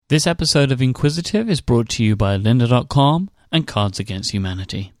This episode of Inquisitive is brought to you by Lynda.com and Cards Against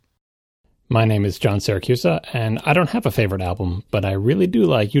Humanity. My name is John Siracusa, and I don't have a favorite album, but I really do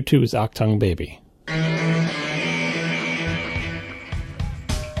like U2's Achtung Baby.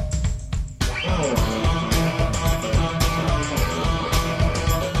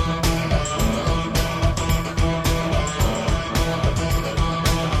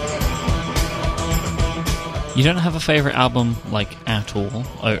 You don't have a favourite album, like, at all?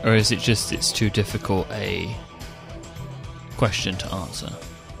 Or is it just it's too difficult a question to answer?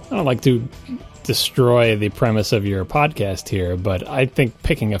 I don't like to destroy the premise of your podcast here, but I think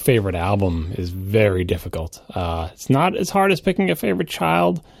picking a favorite album is very difficult. It's not as hard as picking a favorite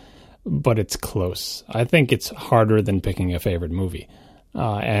child, but it's close. I think it's harder than picking a favorite movie.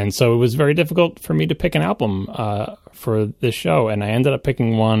 And so it was very difficult for me to pick an album for this show, and I ended up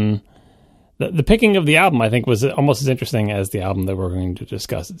picking one. The picking of the album, I think, was almost as interesting as the album that we're going to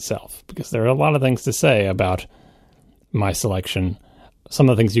discuss itself, because there are a lot of things to say about my selection. Some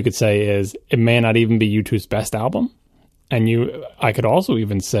of the things you could say is it may not even be U2's best album, and I could also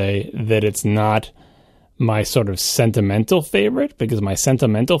even say that it's not my sort of sentimental favorite, because my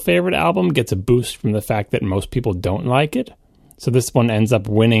sentimental favorite album gets a boost from the fact that most people don't like it. So this one ends up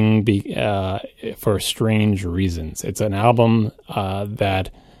winning for strange reasons. It's an album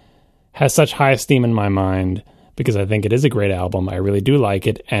that has such high esteem in my mind because I think it is a great album. I really do like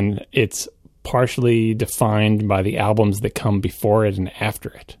it, and it's partially defined by the albums that come before it and after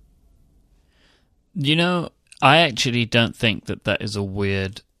it. You know, I actually don't think that is a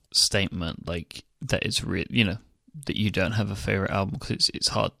weird statement, like that it's that you don't have a favorite album because it's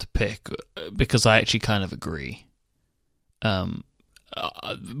hard to pick, because I actually kind of agree.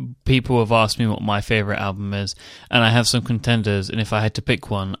 People have asked me what my favorite album is, and I have some contenders, and if I had to pick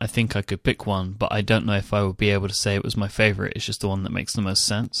one, I think I could pick one, but I don't know if I would be able to say it was my favorite. It's just the one that makes the most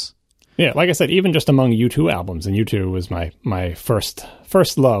sense. Yeah, like I said, even just among U2 albums, and U2 was my first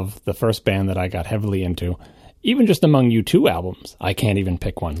love, the first band that I got heavily into. Even just among U2 albums, I can't even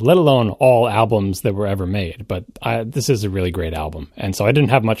pick one, let alone all albums that were ever made. But this is a really great album, and so I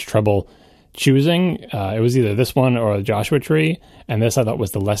didn't have much trouble choosing. It was either this one or Joshua Tree, and this I thought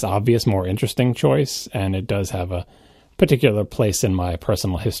was the less obvious, more interesting choice, and it does have a particular place in my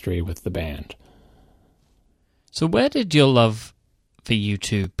personal history with the band. So where did your love for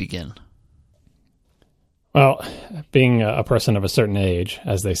U2 begin? Well, being a person of a certain age,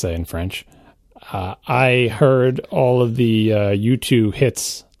 as they say in French, I heard all of the U2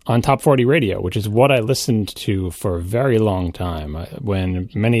 hits on Top 40 Radio, which is what I listened to for a very long time, when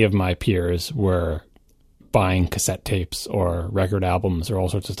many of my peers were buying cassette tapes or record albums or all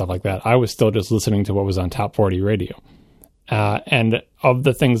sorts of stuff like that. I was still just listening to what was on Top 40 Radio. And of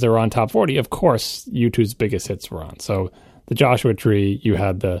the things that were on Top 40, of course, U2's biggest hits were on. So the Joshua Tree, you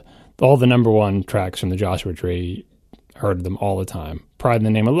had all the number one tracks from the Joshua Tree, heard them all the time. Pride in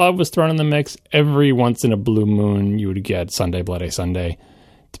the Name of Love was thrown in the mix. Every once in a blue moon, you would get Sunday Bloody Sunday,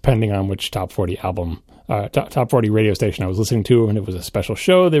 depending on which Top 40 album, Top 40 radio station I was listening to, and it was a special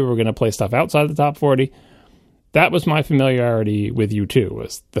show, they were going to play stuff outside the Top 40. That was my familiarity with U2,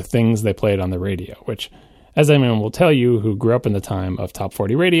 was the things they played on the radio, which, as anyone will tell you who grew up in the time of Top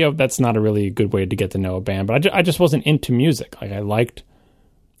 40 Radio, that's not a really good way to get to know a band. But I just wasn't into music. Like, I liked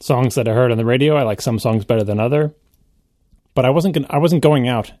songs that I heard on the radio. I like some songs better than other. But I wasn't going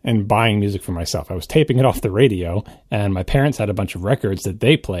out and buying music for myself. I was taping it off the radio, and my parents had a bunch of records that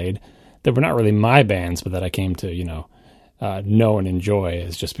they played that were not really my bands, but that I came to, know and enjoy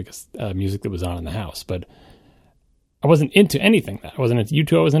as just because music that was on in the house. But I wasn't into anything. I wasn't into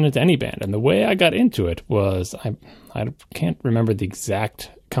U2. I wasn't into any band. And the way I got into it was, I can't remember the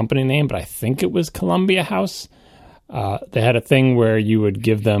exact company name, but I think it was Columbia House. They had a thing where you would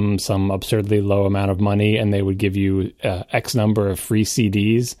give them some absurdly low amount of money, and they would give you X number of free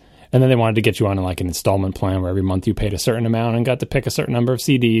CDs. And then they wanted to get you on like an installment plan where every month you paid a certain amount and got to pick a certain number of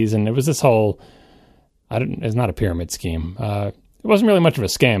CDs. And it was this whole, it's not a pyramid scheme. It wasn't really much of a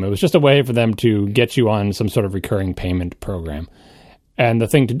scam. It was just a way for them to get you on some sort of recurring payment program. And the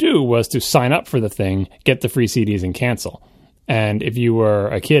thing to do was to sign up for the thing, get the free CDs, and cancel. And if you were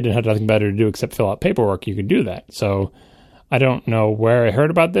a kid and had nothing better to do except fill out paperwork, you could do that. So I don't know where I heard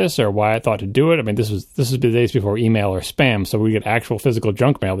about this or why I thought to do it. I mean, this was the days before email or spam, so we get actual physical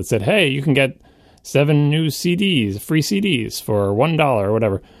junk mail that said, hey, you can get 7 new CDs, free CDs for $1 or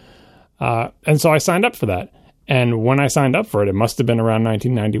whatever. And so I signed up for that. And when I signed up for it, it must have been around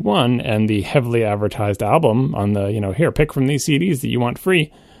 1991, and the heavily advertised album on the, here, pick from these CDs that you want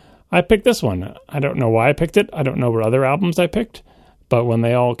free, I picked this one. I don't know why I picked it. I don't know what other albums I picked. But when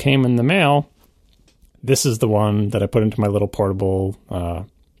they all came in the mail, this is the one that I put into my little portable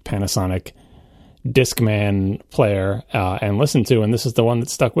Panasonic Discman player and listened to, and this is the one that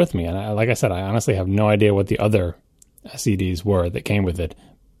stuck with me. And like I said, I honestly have no idea what the other CDs were that came with it.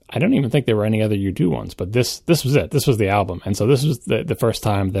 I don't even think there were any other U2 ones, but this was it. This was the album. And so this was the first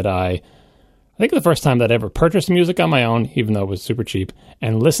time that I think the first time that I ever purchased music on my own, even though it was super cheap,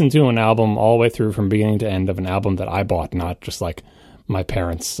 and listened to an album all the way through from beginning to end of an album that I bought, not just like my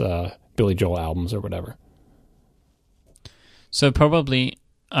parents' Billy Joel albums or whatever. So probably,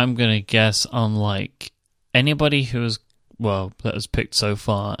 I'm going to guess, unlike anybody that has picked so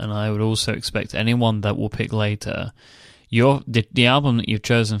far, and I would also expect anyone that will pick later, the album that you've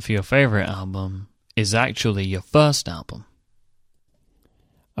chosen for your favorite album is actually your first album.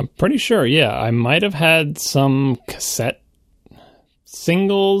 I'm pretty sure, yeah. I might have had some cassette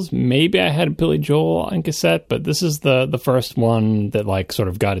singles. Maybe I had Billy Joel on cassette, but this is the first one that like sort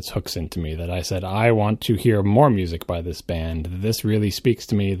of got its hooks into me, that I said, I want to hear more music by this band. This really speaks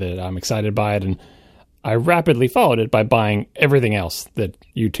to me, that I'm excited by it, and I rapidly followed it by buying everything else that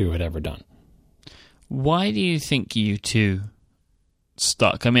U2 had ever done. Why do you think U2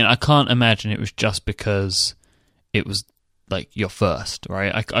 stuck? I mean, I can't imagine it was just because it was like your first,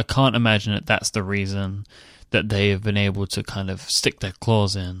 right? I can't imagine that that's the reason that they have been able to kind of stick their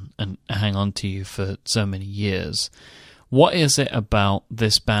claws in and hang on to you for so many years. What is it about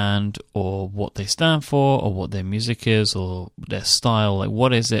this band, or what they stand for, or what their music is, or their style? Like,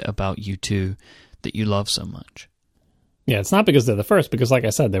 what is it about U2 that you love so much? Yeah, it's not because they're the first, because like I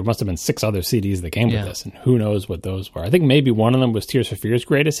said, there must have been 6 other CDs that came with this, and who knows what those were. I think maybe one of them was Tears for Fears'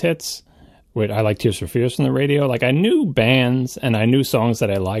 greatest hits. Wait, I like Tears for Fears from the radio. Like, I knew bands and I knew songs that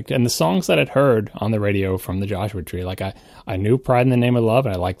I liked, and the songs that I'd heard on the radio from the Joshua Tree. Like, I knew Pride in the Name of Love,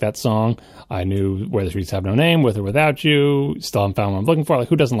 and I liked that song. I knew Where the Streets Have No Name, With or Without You, Still Haven't Found What I'm Looking For. Like,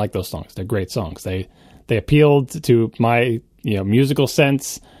 who doesn't like those songs? They're great songs. They appealed to my musical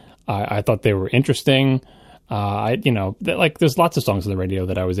sense. I thought they were interesting. There's lots of songs on the radio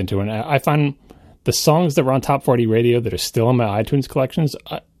that I was into, and I find the songs that were on Top 40 Radio that are still in my iTunes collections,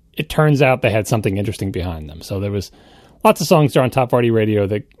 it turns out they had something interesting behind them. So there was lots of songs that are on Top 40 Radio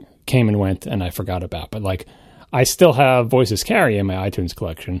that came and went and I forgot about. But like, I still have Voices Carry in my iTunes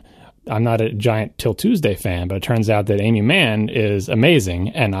collection. I'm not a giant Till Tuesday fan, but it turns out that Amy Mann is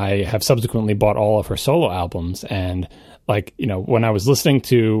amazing, and I have subsequently bought all of her solo albums. And like, when I was listening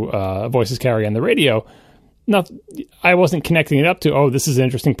to Voices Carry on the radio, I wasn't connecting it up to, this is an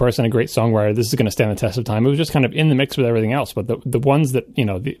interesting person, a great songwriter, this is going to stand the test of time. It was just kind of in the mix with everything else. But the ones that,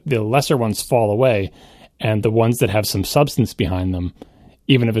 the lesser ones fall away, and the ones that have some substance behind them,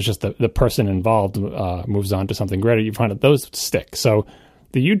 even if it's just the person involved moves on to something greater, you find that those stick. So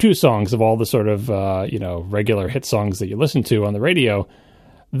the U2 songs, of all the sort of, regular hit songs that you listen to on the radio,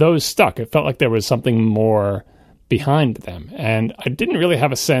 those stuck. It felt like there was something more behind them. And I didn't really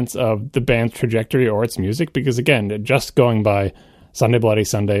have a sense of the band's trajectory or its music, because again, just going by Sunday Bloody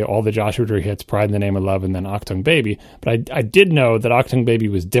Sunday, all the Joshua Tree hits, Pride in the Name of Love, and then Achtung Baby. But I did know that Achtung Baby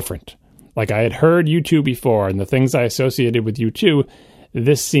was different. Like, I had heard U2 before, and the things I associated with U2,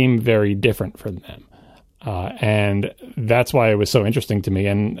 this seemed very different from them. And that's why it was so interesting to me.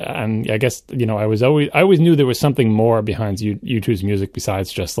 And I guess, I always knew there was something more behind U2's music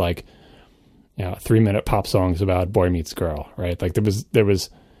besides just like, 3-minute pop songs about boy meets girl, right? Like they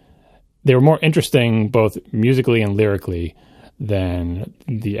were more interesting both musically and lyrically than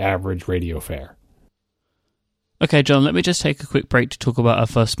the average radio fare. Okay, John, let me just take a quick break to talk about our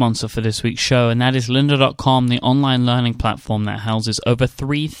first sponsor for this week's show, and that is lynda.com, the online learning platform that houses over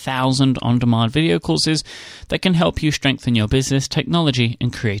 3,000 on-demand video courses that can help you strengthen your business, technology,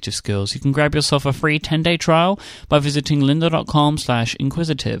 and creative skills. You can grab yourself a free 10-day trial by visiting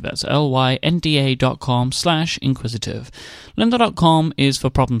lynda.com/inquisitive. That's lynda.com/inquisitive. Lynda.com is for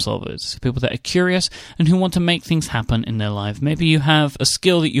problem solvers, people that are curious and who want to make things happen in their life. Maybe you have a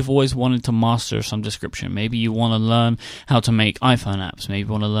skill that you've always wanted to master of some description. Maybe you want to learn how to make iPhone apps. Maybe you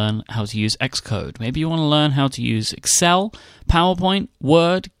want to learn how to use Xcode. Maybe you want to learn how to use Excel, PowerPoint,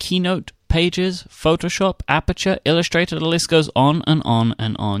 Word, Keynote, Pages, Photoshop, Aperture, Illustrator. The list goes on and on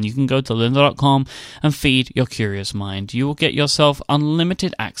and on. You can go to lynda.com and feed your curious mind. You will get yourself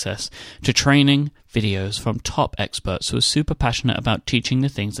unlimited access to training videos from top experts who are super passionate about teaching the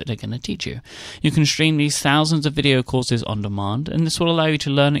things that they're going to teach you. You can stream these thousands of video courses on demand, and this will allow you to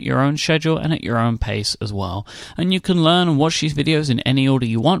learn at your own schedule and at your own pace as well. And you can learn and watch these videos in any order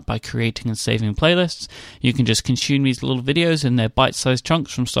you want by creating and saving playlists. You can just consume these little videos in their bite-sized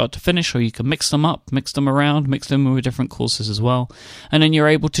chunks from start to finish, or you can mix them up, mix them around, mix them with different courses as well. And then you're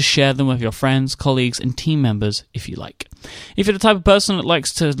able to share them with your friends, colleagues, and team members if you like. If you're the type of person that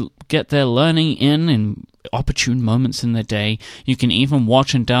likes to get their learning in opportune moments in their day. You can even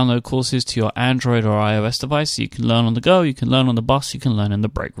watch and download courses to your Android or iOS device, so you can learn on the go, you can learn on the bus, you can learn in the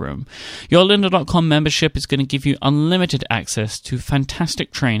break room. Your lynda.com membership is going to give you unlimited access to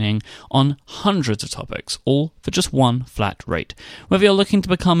fantastic training on hundreds of topics, all for just one flat rate. Whether you're looking to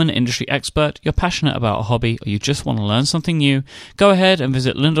become an industry expert, you're passionate about a hobby, or you just want to learn something new, go ahead and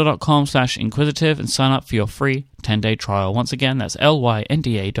visit lynda.com/inquisitive and sign up for your free 10-day trial. Once again, that's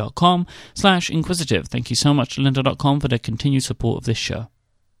lynda.com/inquisitive. Thank you so much to lynda.com for their continued support of this show.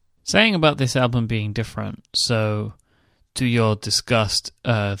 Saying about this album being different, so to your disgust,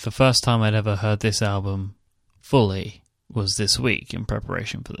 the first time I'd ever heard this album fully was this week in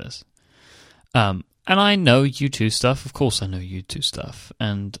preparation for this. And I know U2 stuff, of course I know U2 stuff,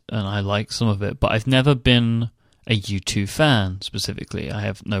 and I like some of it, but I've never been a U2 fan, specifically. I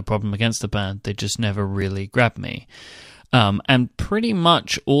have no problem against the band, they just never really grabbed me. And pretty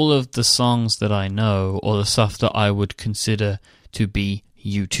much all of the songs that I know, or the stuff that I would consider to be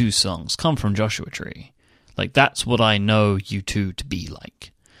U2 songs, come from Joshua Tree. Like, that's what I know U2 to be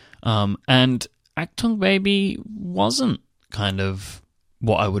like. And Achtung Baby wasn't kind of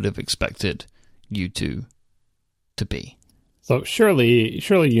what I would have expected U2 to be. So surely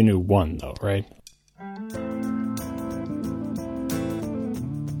you knew one, though, right?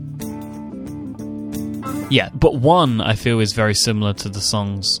 Yeah, but one I feel is very similar to the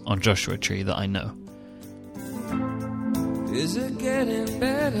songs on Joshua Tree that I know. Is it getting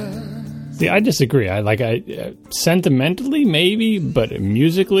better? See, I disagree. I sentimentally maybe, but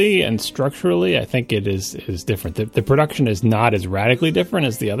musically and structurally, I think it is different. The production is not as radically different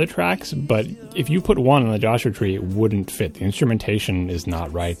as the other tracks, but if you put one on the Joshua Tree, it wouldn't fit. The instrumentation is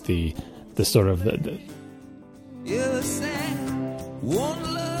not right. The sort of the You're sad.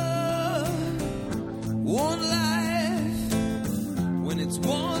 One love, one life. When it's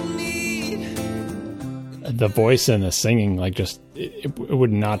one need. the voice and the singing, like, just it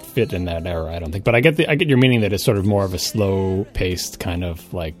would not fit in that era, I don't think. But I get your meaning that it's sort of more of a slow paced kind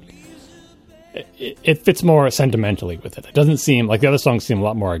of, like, it fits more sentimentally with it. It doesn't seem like the other songs seem a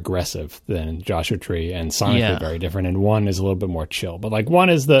lot more aggressive than Joshua Tree, and sonically very different. And one is a little bit more chill. But like one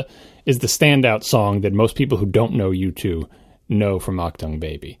is the standout song that most people who don't know U2 know from Achtung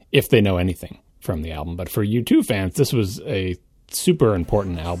Baby, if they know anything from the album. But for U2 fans, this was a super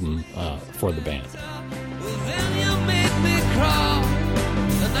important album for the band. Then you make me crawl,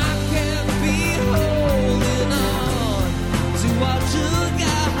 and I can't be holding on to what you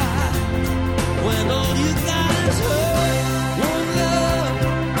got when all you got is hurt. One love,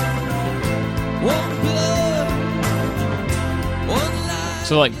 one blood, one life.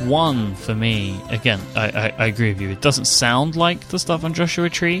 So, like, one, for me, again, I agree with you. It doesn't sound like the stuff on Joshua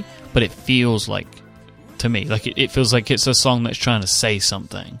Tree, but it feels like, to me, like it feels like it's a song that's trying to say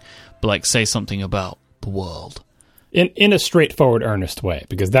something, but like say something about the world. In a straightforward, earnest way,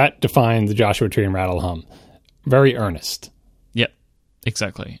 because that defines the Joshua Tree and Rattle Hum. Very earnest. Yep,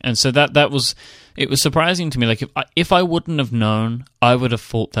 exactly. And so it was surprising to me. Like, if I wouldn't have known, I would have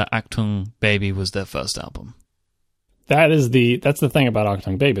thought that Achtung Baby was their first album. That's the thing about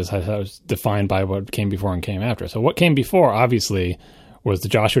Achtung Baby, is how it was defined by what came before and came after. So what came before, obviously, was the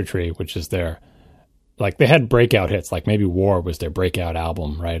Joshua Tree, which is their, like, they had breakout hits, like maybe War was their breakout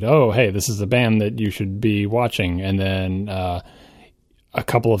album, right? Oh, hey, this is a band that you should be watching. And then a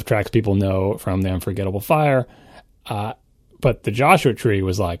couple of tracks people know from The Unforgettable Fire. But the Joshua Tree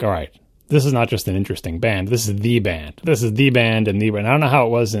was like, all right, this is not just an interesting band. This is the band. This is the band and the band. I don't know how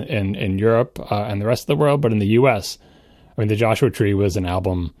it was in Europe and the rest of the world, but in the U.S., I mean, the Joshua Tree was an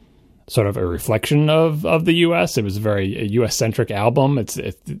album sort of a reflection of the U.S. It was a very U.S.-centric album. It's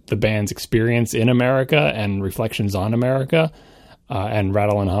the band's experience in America and reflections on America. And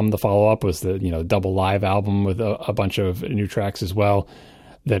Rattle and Hum, the follow-up, was the double live album with a bunch of new tracks as well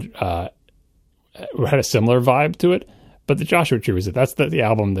that had a similar vibe to it. But the Joshua Tree was it. That's the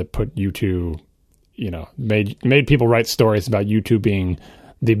album that put U2, made people write stories about U2 being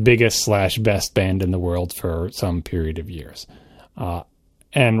the biggest / best band in the world for some period of years.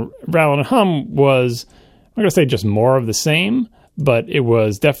 And Rattle and Hum was, I'm going to say just more of the same, but it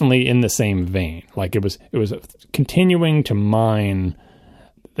was definitely in the same vein. Like it was continuing to mine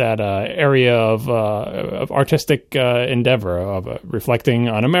that area of artistic endeavor, of reflecting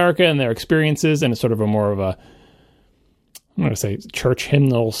on America and their experiences, and it's sort of a more of a, I'm going to say, church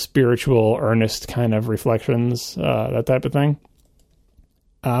hymnal, spiritual, earnest kind of reflections, that type of thing.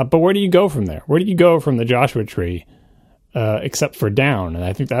 But where do you go from there? Where do you go from the Joshua Tree, except for down? And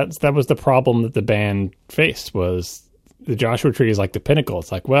I think that was the problem that the band faced, was the Joshua Tree is like the pinnacle.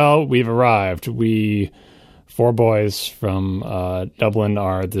 It's like, well, we've arrived. We, four boys from Dublin,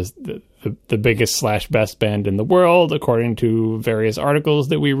 are the the biggest / best band in the world, according to various articles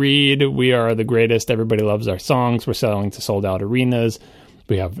that we read. We are the greatest. Everybody loves our songs. We're selling to sold out arenas.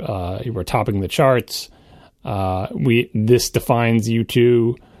 We're topping the charts. This defines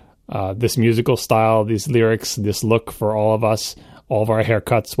U2. This musical style, these lyrics, this look for all of us, all of our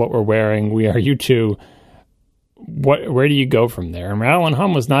haircuts, what we're wearing. We are U2. Where do you go from there? And Rattle and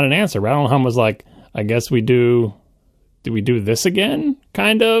Hum was not an answer. Rattle and Hum was like, I guess we do we do this again?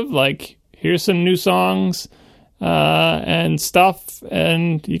 Kind of like, here's some new songs and stuff,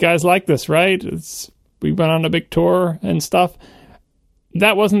 and you guys like this, right? We went on a big tour and stuff.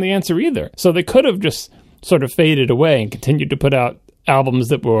 That wasn't the answer either. So they could have just sort of faded away and continued to put out albums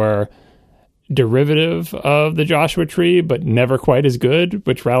that were derivative of the Joshua Tree, but never quite as good,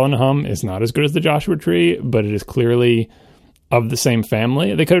 which Rattle and Hum is not as good as the Joshua Tree, but it is clearly of the same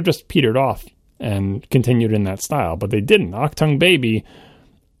family. They could have just petered off and continued in that style, but they didn't. Achtung Baby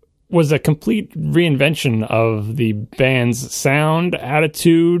was a complete reinvention of the band's sound,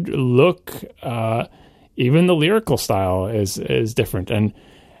 attitude, look. Even the lyrical style is different. And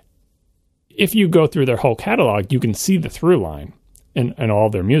if you go through their whole catalog, you can see the through line in all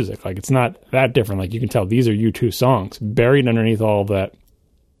their music. Like, it's not that different. Like, you can tell these are U2 songs. Buried underneath all of that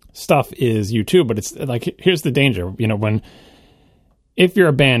stuff is U2, but it's like, here's the danger. You know, if you're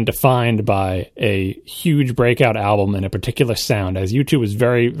a band defined by a huge breakout album and a particular sound, as U2 was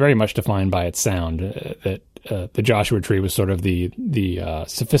very, very much defined by its sound, that the Joshua Tree was sort of the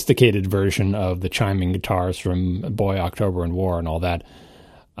sophisticated version of the chiming guitars from Boy, October, and War and all that.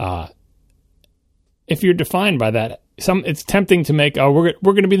 If you're defined by that, it's tempting to make, we're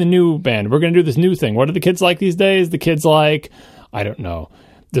going to be the new band. We're going to do this new thing. What do the kids like these days? The kids like, I don't know,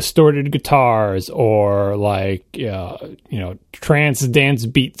 distorted guitars or like, trance dance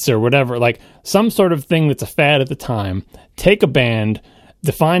beats or whatever. Like some sort of thing that's a fad at the time. Take a band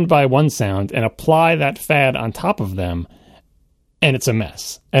defined by one sound and apply that fad on top of them, and it's a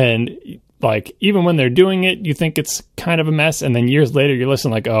mess. And like, even when they're doing it, you think it's kind of a mess, and then years later you're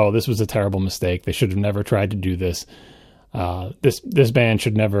listening like, oh, this was a terrible mistake. They should have never tried to do this. This band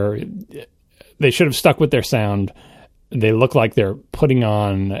they should have stuck with their sound. They look like they're putting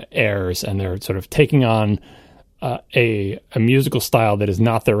on airs, and they're sort of taking on a musical style that is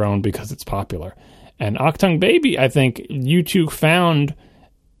not their own because it's popular. And Achtung Baby, I think U2 found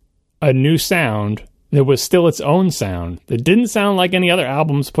a new sound that was still its own sound, that didn't sound like any other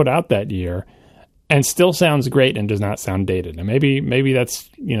albums put out that year, and still sounds great and does not sound dated. And maybe that's,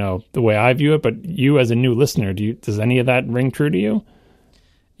 the way I view it, but you as a new listener, does any of that ring true to you?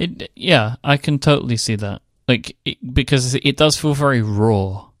 Yeah, I can totally see that. Like, because it does feel very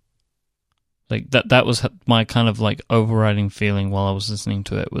raw. Like that was my kind of like overriding feeling while I was listening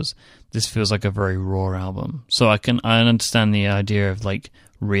to it, was this feels like a very raw album. So I understand the idea of like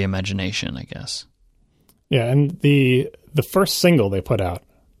reimagination, I guess. Yeah, and the first single they put out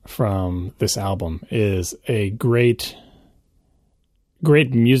from this album is a great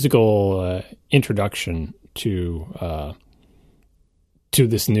musical introduction to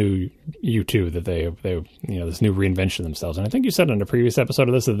this new U2 that they this new reinvention of themselves. And I think you said in a previous episode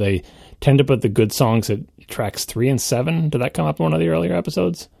of this that they tend to put the good songs at tracks 3 and 7. Did that come up in one of the earlier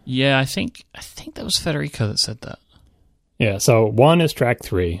episodes? Yeah, I think that was Federico that said that. Yeah, so 1 is track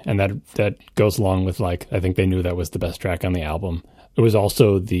 3, and that goes along with, like, I think they knew that was the best track on the album. It was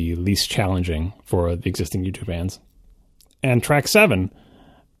also the least challenging for the existing U2 bands. And track 7,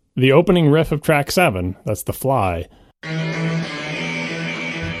 the opening riff of track 7, that's The Fly.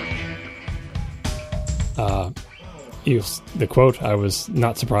 The quote, I was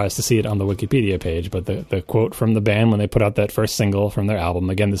not surprised to see it on the Wikipedia page, but the quote from the band when they put out that first single from their album,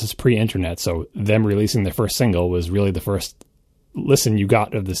 again, this is pre-internet, so them releasing their first single was really the first listen you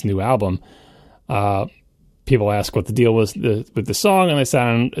got of this new album. People ask what the deal was with the song, and they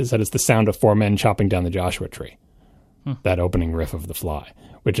said it's the sound of 4 men chopping down the Joshua Tree. That opening riff of The Fly,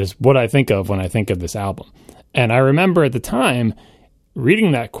 which is what I think of when I think of this album. And I remember at the time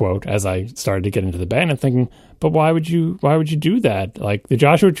reading that quote as I started to get into the band and thinking, but why would you do that? Like, the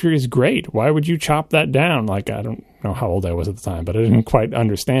Joshua Tree is great. Why would you chop that down? Like, I don't know how old I was at the time, but I didn't quite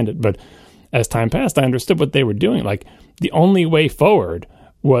understand it. But as time passed, I understood what they were doing. Like, the only way forward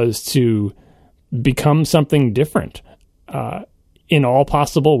was to become something different in all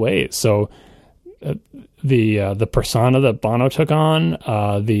possible ways. So the persona that Bono took on,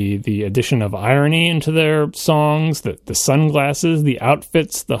 the addition of irony into their songs, the sunglasses, the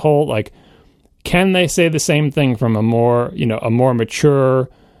outfits, the whole, like, can they say the same thing from a more mature,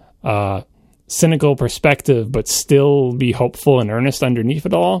 cynical perspective, but still be hopeful and earnest underneath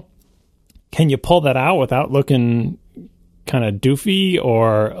it all? Can you pull that out without looking kind of doofy,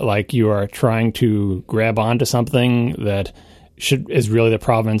 or like you are trying to grab onto something that is really the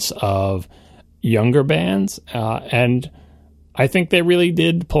province of younger bands. And I think they really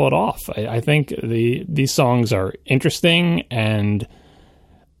did pull it off. I think these songs are interesting and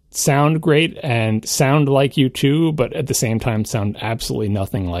sound great and sound like U2, but at the same time sound absolutely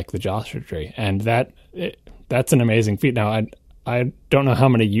nothing like the Joshua Tree. And that's an amazing feat. Now, I don't know how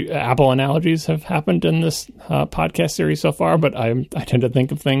many Apple analogies have happened in this podcast series so far, but I tend to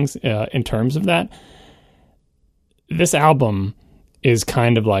think of things in terms of that. This album is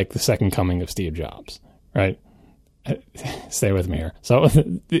kind of like the second coming of Steve Jobs, right? Stay with me here. So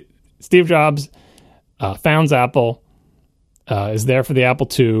Steve Jobs founds Apple, is there for the Apple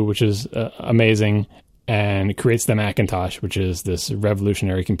II, which is amazing, and creates the Macintosh, which is this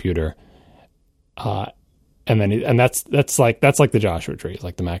revolutionary computer. And that's like the Joshua Tree, it's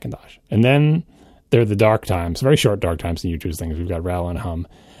like the Macintosh. And then there are the dark times, very short dark times in U2's things. We've got Rattle and Hum.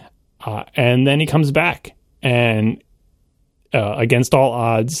 And then he comes back and against all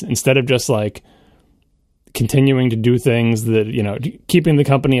odds, instead of just like continuing to do things that, you know, keeping the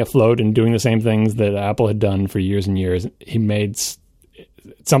company afloat and doing the same things that Apple had done for years and years, he made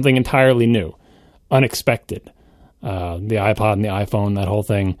something entirely new, unexpected. The iPod and the iPhone, that whole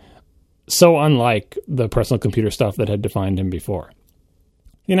thing, so unlike the personal computer stuff that had defined him before.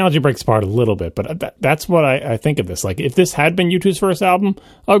 The analogy breaks apart a little bit, but that's what I think of this. Like, if this had been U2's first album,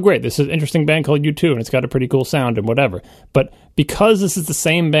 oh great, this is an interesting band called U2 and it's got a pretty cool sound and whatever. But because this is the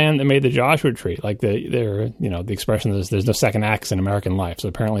same band that made the Joshua Tree, like the expression is there's no second acts in American life. So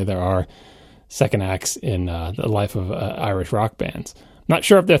apparently there are second acts in the life of Irish rock bands. Not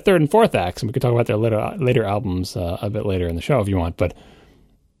sure if they're third and fourth acts, and we could talk about their later albums a bit later in the show if you want, but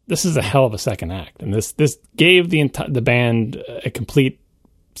this is a hell of a second act. And this gave the band a complete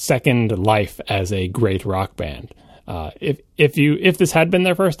second life as a great rock band. If this had been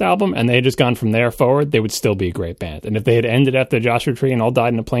their first album and they had just gone from there forward, they would still be a great band. And if they had ended at the Joshua Tree and all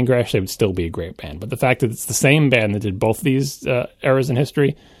died in a plane crash, they would still be a great band. But the fact that it's the same band that did both these eras in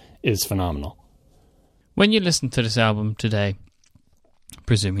history is phenomenal. When you listen to this album today,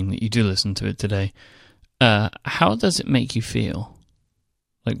 presuming that you do listen to it today, how does it make you feel?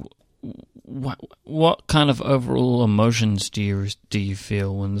 Like, what kind of overall emotions do you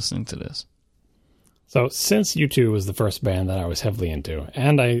feel when listening to this? So since U2 was the first band that I was heavily into,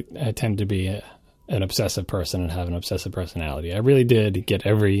 and I tend to be an obsessive person and have an obsessive personality, I really did get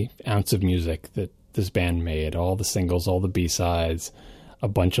every ounce of music that this band made, all the singles, all the B-sides, a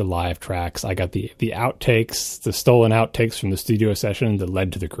bunch of live tracks. I got the outtakes, the stolen outtakes from the studio session that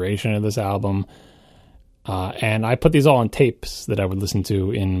led to the creation of this album. And I put these all on tapes that I would listen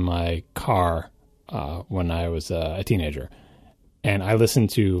to in my car when I was a teenager. And I listened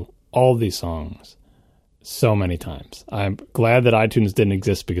to all these songs so many times. I'm glad that iTunes didn't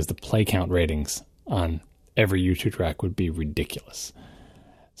exist, because the play count ratings on every U2 track would be ridiculous.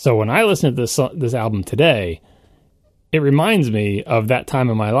 So when I listen to this album today, it reminds me of that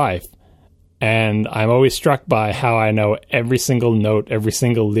time in my life. And I'm always struck by how I know every single note, every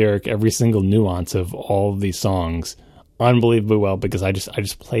single lyric, every single nuance of all of these songs unbelievably well, because I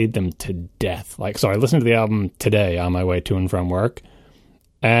just played them to death. Like, so I listened to the album today on my way to and from work,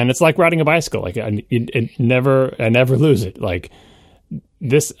 and it's like riding a bicycle. Like, I never lose it. Like,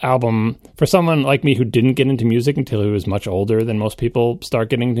 this album, for someone like me who didn't get into music until he was much older than most people start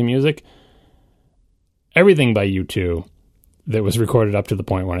getting into music, everything by U2 that was recorded up to the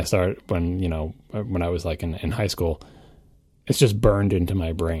point when I was like in high school, it's just burned into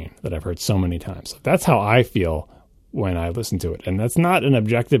my brain that I've heard so many times. That's how I feel when I listen to it. And that's not an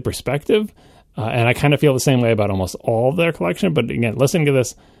objective perspective. And I kind of feel the same way about almost all of their collection. But again, listening to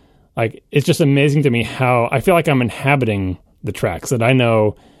this, like, it's just amazing to me how I feel like I'm inhabiting the tracks, that I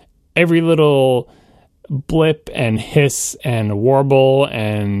know every little blip and hiss and warble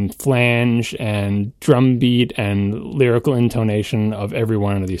and flange and drum beat and lyrical intonation of every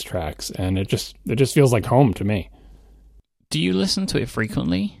one of these tracks. And it just feels like home to me. Do you listen to it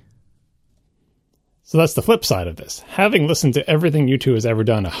frequently? So that's the flip side of this. Having listened to everything U2 has ever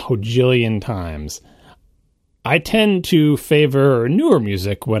done a hojillion times, I tend to favor newer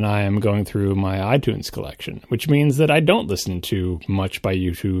music when I am going through my iTunes collection, which means that I don't listen to much by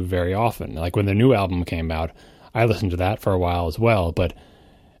U2 very often. Like when the new album came out, I listened to that for a while as well, but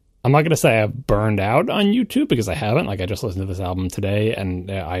I'm not going to say I've burned out on U2, because I haven't. Like, I just listened to this album today and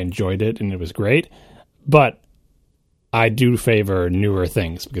I enjoyed it and it was great, but I do favor newer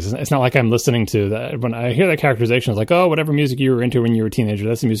things, because it's not like I'm listening to that. When I hear that characterization, it's like, oh, whatever music you were into when you were a teenager,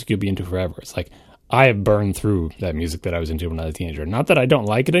 that's the music you'll be into forever. It's like, I have burned through that music that I was into when I was a teenager. Not that I don't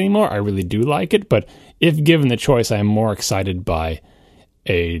like it anymore. I really do like it. But if given the choice, I am more excited by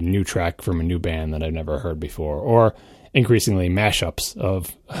a new track from a new band that I've never heard before, or increasingly mashups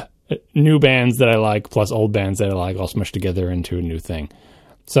of new bands that I like plus old bands that I like all smushed together into a new thing.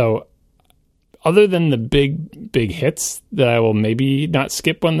 So other than the big hits that I will maybe not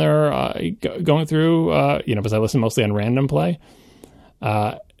skip when they're going through, because I listen mostly on random play,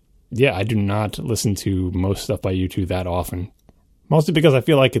 I do not listen to most stuff by U2 that often. Mostly because I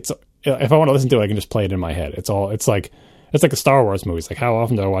feel like if I want to listen to it, I can just play it in my head. It's like a Star Wars movie. It's like, how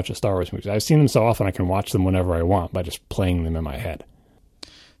often do I watch a Star Wars movie? I've seen them so often I can watch them whenever I want by just playing them in my head.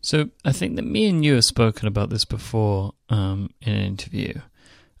 So I think that me and you have spoken about this before in an interview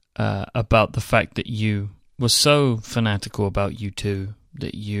about the fact that you were so fanatical about U2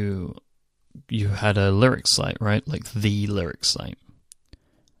 that you had a lyrics site, right? Like the lyrics site.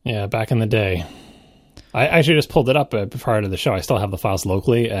 Yeah, back in the day. I actually just pulled it up prior to the show. I still have the files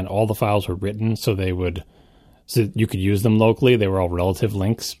locally, and all the files were written so you could use them locally. They were all relative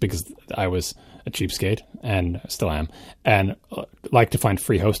links because I was a cheapskate, and still am, and like to find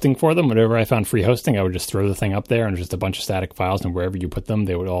free hosting for them. Whenever I found free hosting, I would just throw the thing up there and just a bunch of static files, and wherever you put them,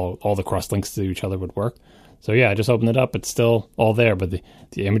 they would all the cross links to each other would work. So yeah, I just opened it up. It's still all there, but the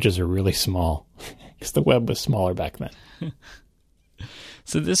images are really small because the web was smaller back then.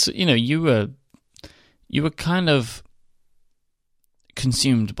 So this, you were kind of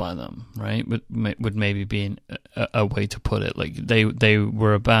consumed by them, right? Would maybe be a way to put it. Like they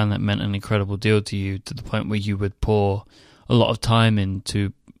were a band that meant an incredible deal to you, to the point where you would pour a lot of time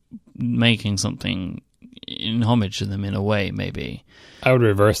into making something in homage to them in a way, maybe. I would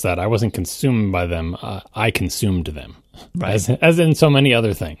reverse that. I wasn't consumed by them. I consumed them. Right. As in so many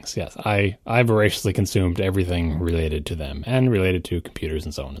other things. Yes, I voraciously consumed everything related to them and related to computers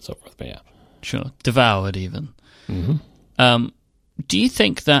and so on and so forth. But yeah. Sure. Devoured even. Mm-hmm. Do you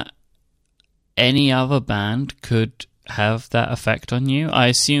think that any other band could have that effect on you? I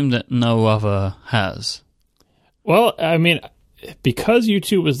assume that no other has. Well, I mean, because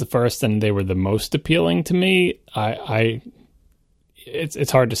U2 was the first and they were the most appealing to me,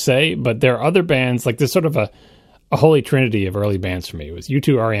 it's hard to say, but there are other bands, like there's sort of a holy trinity of early bands for me. It was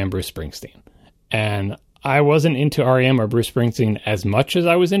U2, R.E.M., Bruce Springsteen. And I wasn't into R.E.M. or Bruce Springsteen as much as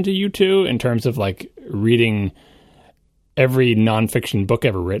I was into U2 in terms of like reading every nonfiction book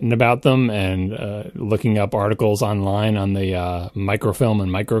ever written about them and looking up articles online on the microfilm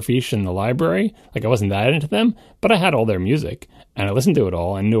and microfiche in the library. Like I wasn't that into them, but I had all their music and I listened to it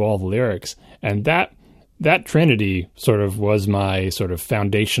all and knew all the lyrics. And that trinity sort of was my sort of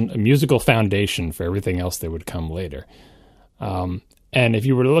foundation, a musical foundation for everything else that would come later. And if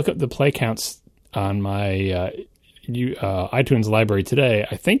you were to look at the play counts on my iTunes library today,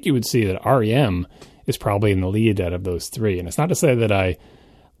 I think you would see that R.E.M. is probably in the lead out of those three. And it's not to say that I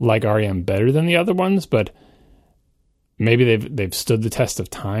like R.E.M. better than the other ones, but maybe they've stood the test of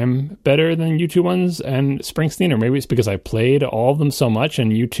time better than U2 ones and Springsteen, or maybe it's because I played all of them so much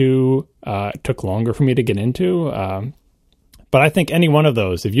and U2 took longer for me to get into. But I think any one of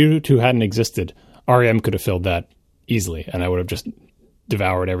those, if U2 hadn't existed, R.E.M. could have filled that easily, and I would have just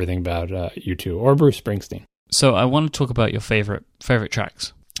devoured everything about U2 or Bruce Springsteen. So I want to talk about your favorite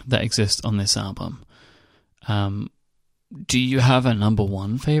tracks that exist on this album. Do you have a number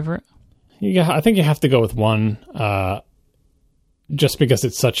one favorite? Yeah, I think you have to go with one, just because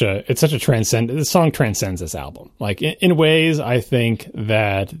it's such a the song transcends this album. Like in ways, I think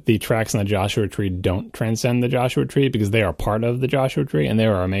that the tracks on the Joshua Tree don't transcend the Joshua Tree because they are part of the Joshua Tree and they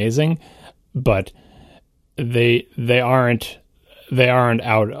are amazing, but they aren't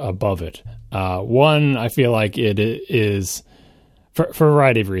out above it. One, I feel like it is for a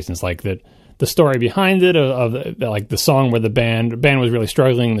variety of reasons, like that. The story behind it of like the song where the band was really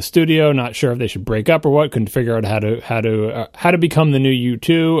struggling in the studio, not sure if they should break up or what, couldn't figure out how to become the new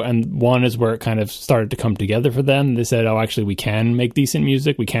U2, and one is where it kind of started to come together for them. They said, "Oh, actually, we can make decent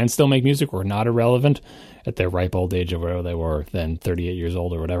music. We can still make music. We're not irrelevant at their ripe old age of whatever they were then, 38 years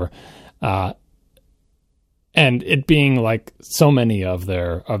old or whatever." And it being like so many of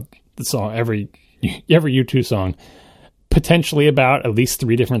the song, every U2 song, potentially about at least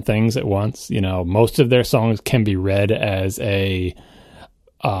three different things at once. You know, most of their songs can be read as a,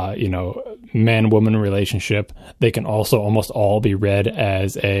 man-woman relationship. They can also almost all be read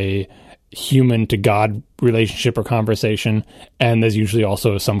as a human to God relationship or conversation. And there's usually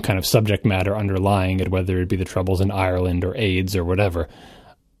also some kind of subject matter underlying it, whether it be the troubles in Ireland or AIDS or whatever.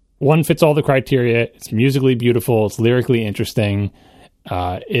 One fits all the criteria. It's musically beautiful. It's lyrically interesting.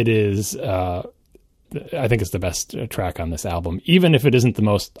 It is, I think it's the best track on this album, even if it isn't the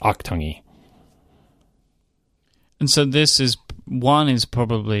most octangy. And so this is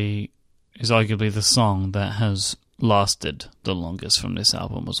arguably the song that has lasted the longest from this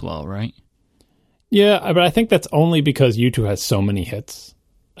album as well, right? Yeah, but I think that's only because U2 has so many hits.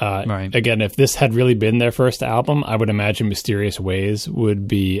 Right. Again, if this had really been their first album, I would imagine Mysterious Ways would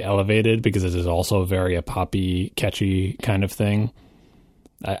be elevated because it is also very a poppy, catchy kind of thing.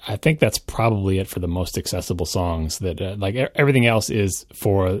 I think that's probably it for the most accessible songs. That like everything else is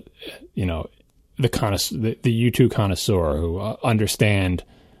for the U2 connoisseur who understand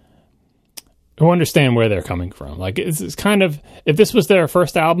where they're coming from. Like it's kind of, if this was their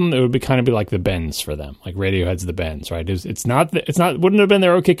first album, it would be kind of be like the Bends for them, like Radiohead's the Bends, right? It's not wouldn't have been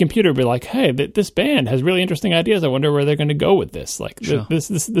their OK Computer, but like, hey, this band has really interesting ideas. I wonder where they're going to go with this. Like sure.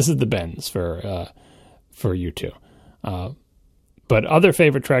 this is the Bends for U2. But other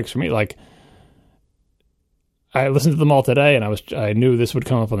favorite tracks for me, like I listened to them all today, and I knew this would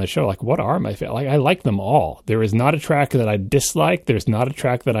come up on the show. Like, what are my favorite? Like, I like them all. There is not a track that I dislike. There's not a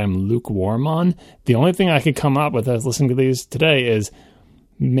track that I'm lukewarm on. The only thing I could come up with as listening to these today is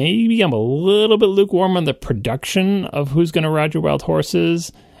maybe I'm a little bit lukewarm on the production of Who's Gonna Ride Your Wild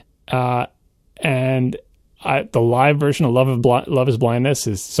Horses, and the live version of Love Is Blindness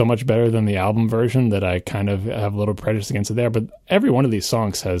is so much better than the album version that I kind of have a little prejudice against it there. But every one of these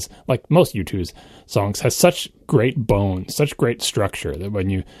songs has, like most U2's songs, has such great bones, such great structure that when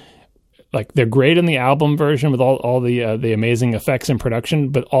you, like, they're great in the album version with all the amazing effects and production,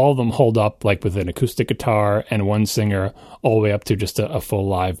 but all of them hold up like with an acoustic guitar and one singer all the way up to just a full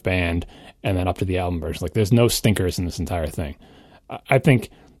live band and then up to the album version. Like, there's no stinkers in this entire thing. I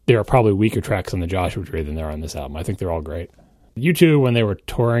think there are probably weaker tracks on the Joshua Tree than there are on this album. I think they're all great. U2, when they were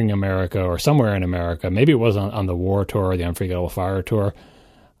touring America or somewhere in America, maybe it was on the War Tour, the Unforgettable Fire Tour.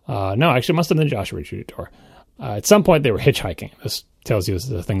 No, actually, it must have been the Joshua Tree Tour. At some point, they were hitchhiking. This tells you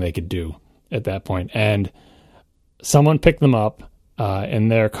the thing they could do at that point. And someone picked them up in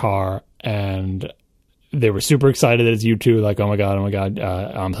their car, and they were super excited that it's U2, like, oh my God,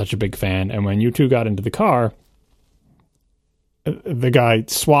 I'm such a big fan. And when U2 got into the car, the guy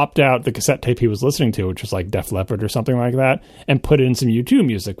swapped out the cassette tape he was listening to, which was like Def Leppard or something like that, and put in some U2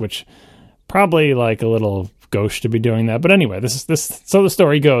 music, which probably like a little gauche to be doing that. But anyway, this. So the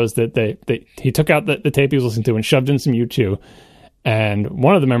story goes that he took out the tape he was listening to and shoved in some U2. And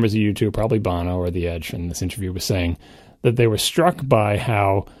one of the members of U2, probably Bono or The Edge in this interview, was saying that they were struck by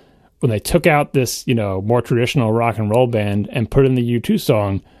how when they took out this, more traditional rock and roll band and put in the U2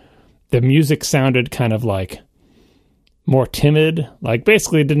 song, the music sounded kind of like more timid. Like,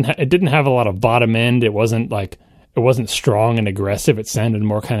 basically it didn't have a lot of bottom end. It wasn't strong and aggressive. It sounded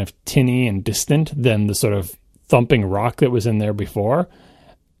more kind of tinny and distant than the sort of thumping rock that was in there before.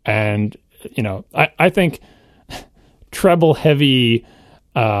 And I think treble heavy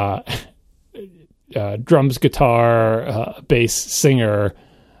drums, guitar, bass, singer,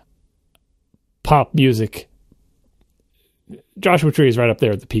 pop music, Joshua Tree is right up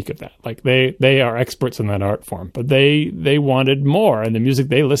there at the peak of that. Like, they are experts in that art form, but they wanted more, and the music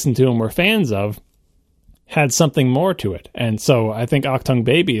they listened to and were fans of had something more to it. And so I think Achtung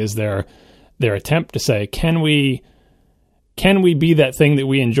Baby is their attempt to say, can we be that thing that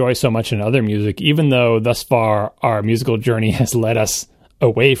we enjoy so much in other music, even though thus far our musical journey has led us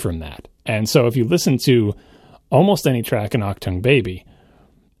away from that? And so if you listen to almost any track in Achtung Baby,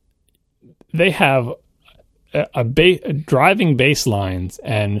 they have driving bass lines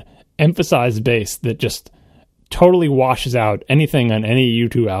and emphasized bass that just totally washes out anything on any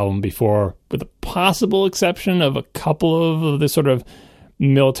U2 album before, with the possible exception of a couple of the sort of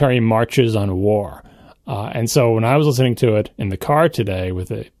military marches on war. And so when I was listening to it in the car today with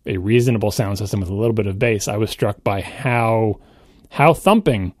a reasonable sound system with a little bit of bass, I was struck by how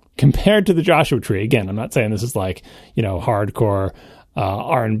thumping compared to the Joshua Tree. Again, I'm not saying this is like, hardcore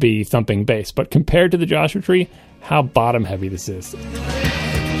R&B thumping bass, but compared to the Joshua Tree, how bottom heavy this is.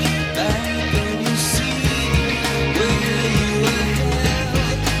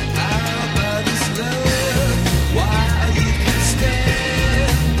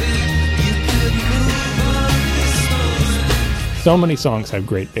 So many songs have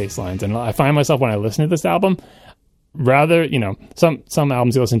great bass lines, and I find myself when I listen to this album, rather, some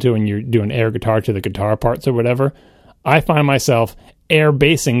albums you listen to and you're doing air guitar to the guitar parts or whatever, I find myself air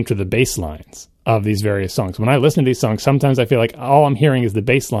bassing to the bass lines of these various songs. When I listen to these songs, sometimes I feel like all I'm hearing is the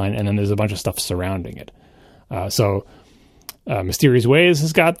bass line, and then there's a bunch of stuff surrounding it. So Mysterious Ways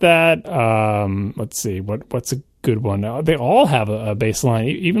has got that. Let's see, what's a good one? They all have a bass line,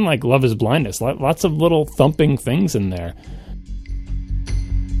 even like Love Is Blindness. Lots of little thumping things in there.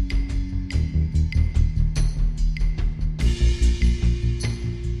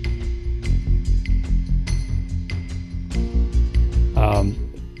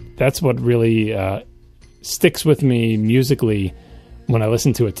 that's what really sticks with me musically when I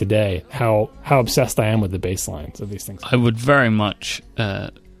listen to it today, how obsessed I am with the bass lines of these things. I would very much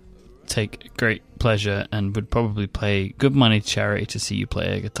take great pleasure and would probably pay good money to charity to see you play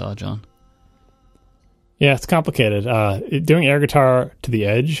air guitar, John. Yeah, it's complicated. Doing air guitar to the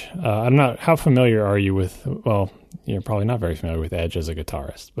Edge, I'm not, how familiar are you with, well, you're probably not very familiar with Edge as a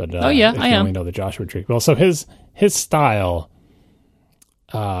guitarist, but I am. only know the Joshua Tree. Well, so his style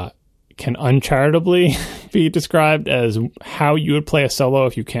can uncharitably be described as how you would play a solo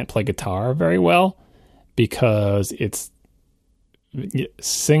if you can't play guitar very well, because it's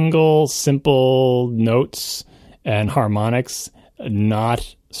single, simple notes and harmonics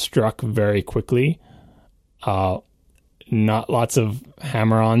not struck very quickly. Not lots of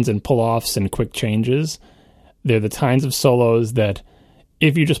hammer-ons and pull-offs and quick changes. They're the kinds of solos that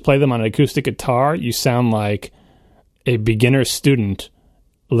if you just play them on an acoustic guitar, you sound like a beginner student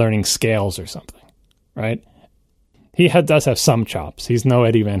learning scales or something, right? He does have some chops. He's no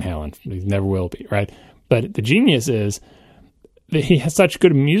Eddie Van Halen. He never will be, right? But the genius is that he has such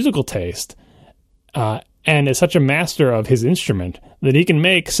good musical taste and is such a master of his instrument that he can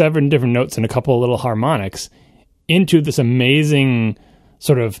make 7 different notes and a couple of little harmonics into this amazing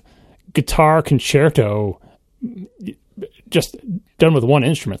sort of guitar concerto just done with one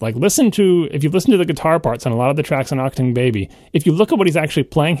instrument. Like, if you listen to the guitar parts on a lot of the tracks on Achtung Baby, if you look at what he's actually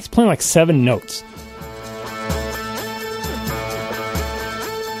playing, he's playing like 7 notes.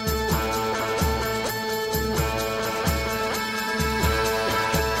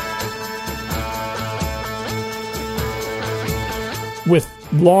 With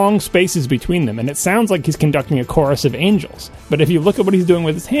long spaces between them, and it sounds like he's conducting a chorus of angels. But if you look at what he's doing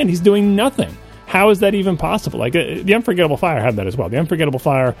with his hand, he's doing nothing. How is that even possible? Like, the Unforgettable Fire had that as well. The Unforgettable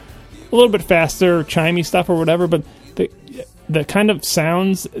Fire, a little bit faster, chimey stuff or whatever, but the kind of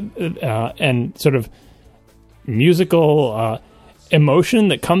sounds and sort of musical emotion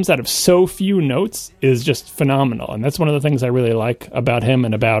that comes out of so few notes is just phenomenal. And that's one of the things I really like about him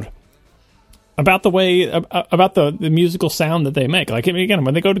and about the musical sound that they make. Like, again,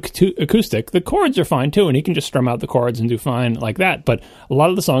 when they go to acoustic, the chords are fine too, and he can just strum out the chords and do fine like that. But a lot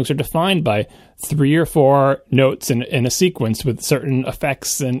of the songs are defined by 3 or 4 notes in a sequence with certain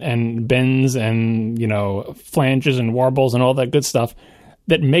effects and bends and, flanges and warbles and all that good stuff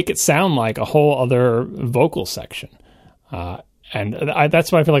that make it sound like a whole other vocal section. And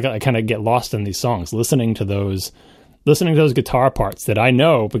that's why I feel like I kind of get lost in these songs, listening to those guitar parts that I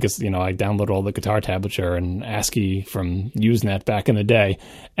know because, I downloaded all the guitar tablature and ASCII from Usenet back in the day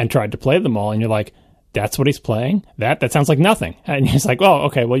and tried to play them all. And you're like, that's what he's playing? That sounds like nothing. And he's like, well,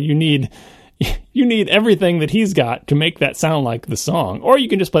 okay, well, you need everything that he's got to make that sound like the song. Or you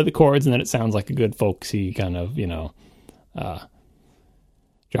can just play the chords and then it sounds like a good folksy kind of,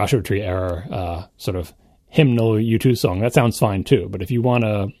 Joshua Tree era sort of hymnal U2 song. That sounds fine too. But if you want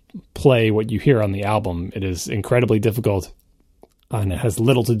to play what you hear on the album, it is incredibly difficult and it has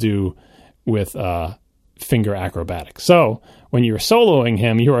little to do with finger acrobatics. So when you're soloing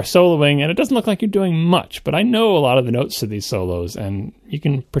him, you are soloing and it doesn't look like you're doing much, but I know a lot of the notes to these solos and you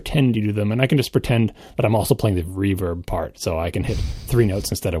can pretend you do them, and I can just pretend that I'm also playing the reverb part so I can hit 3 notes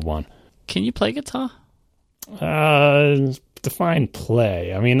instead of 1. Can you play guitar? Define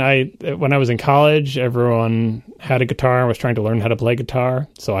play. I mean, when I was in college, everyone had a guitar and was trying to learn how to play guitar.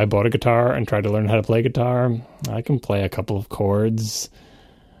 So I bought a guitar and tried to learn how to play guitar. I can play a couple of chords.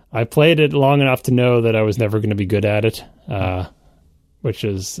 I played it long enough to know that I was never going to be good at it, which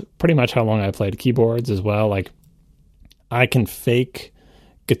is pretty much how long I played keyboards as well. Like, I can fake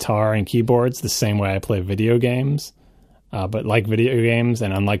guitar and keyboards the same way I play video games. But like video games,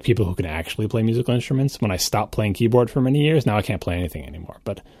 and unlike people who can actually play musical instruments, when I stopped playing keyboard for many years, now I can't play anything anymore.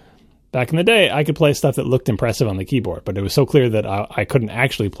 But back in the day, I could play stuff that looked impressive on the keyboard, but it was so clear that I couldn't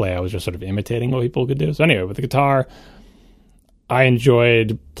actually play. I was just sort of imitating what people could do. So anyway, with the guitar, I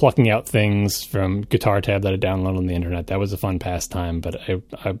enjoyed plucking out things from Guitar Tab that I downloaded on the internet. That was a fun pastime, but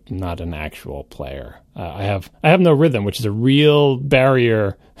I'm not an actual player. I have no rhythm, which is a real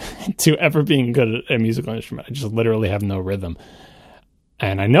barrier to ever being good at a musical instrument. I just literally have no rhythm.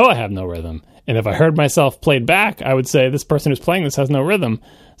 And I know I have no rhythm. And if I heard myself played back, I would say this person who's playing this has no rhythm.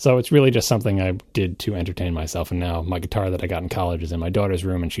 So it's really just something I did to entertain myself. And now my guitar that I got in college is in my daughter's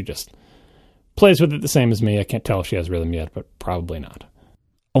room, and she just plays with it the same as me. I can't tell if she has rhythm yet, but probably not.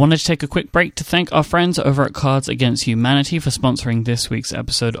 I wanted to take a quick break to thank our friends over at Cards Against Humanity for sponsoring this week's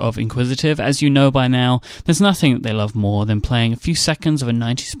episode of Inquisitive. As you know by now, there's nothing that they love more than playing a few seconds of a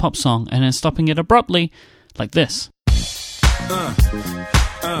 90s pop song and then stopping it abruptly like this.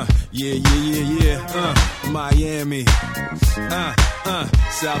 Yeah. Miami.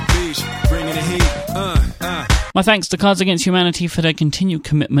 South Beach, bringing the heat. My thanks to Cards Against Humanity for their continued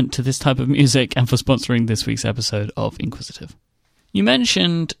commitment to this type of music and for sponsoring this week's episode of Inquisitive. You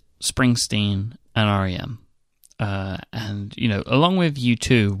mentioned Springsteen and R.E.M. And, you know, along with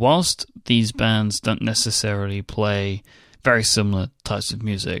U2, whilst these bands don't necessarily play very similar types of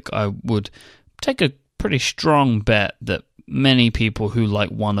music, I would take a pretty strong bet that many people who like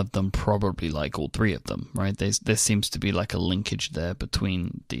one of them probably like all three of them, right? There seems to be like a linkage there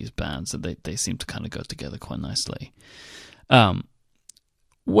between these bands that they seem to kind of go together quite nicely.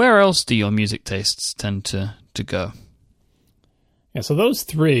 Where else do your music tastes tend to go? Yeah, so those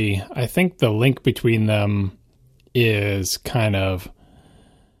three, I think the link between them is kind of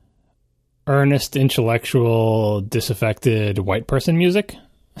earnest, intellectual, disaffected white person music.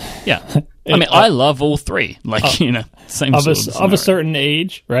 Yeah. I mean, I love all three. Like, you know, same of sort of a certain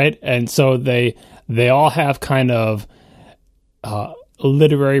age, right? And so they all have kind of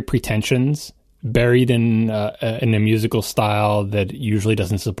literary pretensions buried in a musical style that usually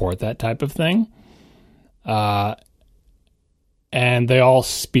doesn't support that type of thing. And they all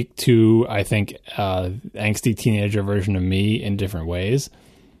speak to, I think, angsty teenager version of me in different ways.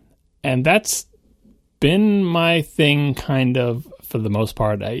 And that's been my thing kind of for the most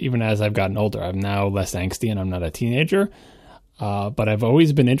part, even as I've gotten older. I'm now less angsty and I'm not a teenager. But I've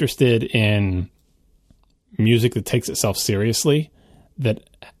always been interested in music that takes itself seriously, that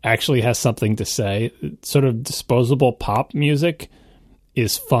actually has something to say. Sort of disposable pop music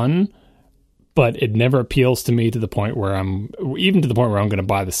is fun, but it never appeals to me to the point where I'm going to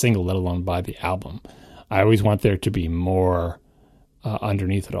buy the single, let alone buy the album. I always want there to be more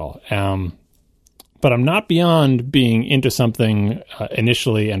underneath it all. But I'm not beyond being into something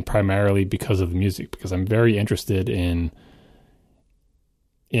initially and primarily because of the music, because I'm very interested in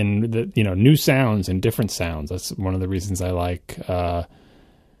the, you know, new sounds and different sounds. That's one of the reasons I like sort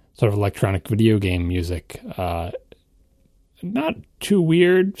of electronic video game music. Not too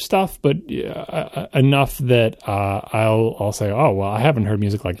weird stuff, but enough that I'll say, oh, well, I haven't heard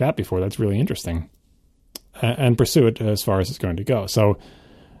music like that before. That's really interesting. And pursue it as far as it's going to go. So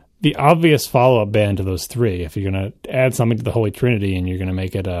the obvious follow-up band to those three, if you're going to add something to the Holy Trinity and you're going to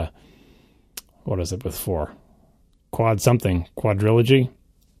make it a, what is it with four? Quadrilogy.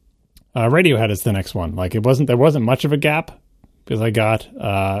 Radiohead is the next one. Like there wasn't much of a gap, because I got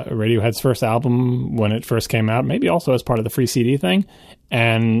Radiohead's first album when it first came out, maybe also as part of the free CD thing.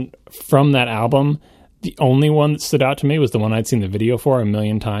 And from that album, the only one that stood out to me was the one I'd seen the video for a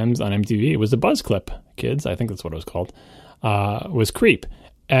million times on MTV. It was the Buzz Clip, kids. I think that's what it was called. Was Creep.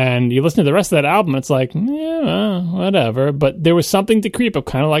 And you listen to the rest of that album, it's like, yeah, whatever. But there was something to Creep,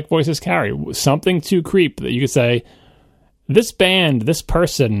 kind of like Voices Carry. Something to Creep that you could say, this band, this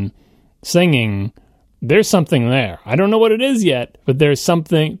person singing, there's something there. I don't know what it is yet, but there's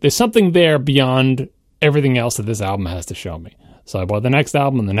something there beyond everything else that this album has to show me. So I bought the next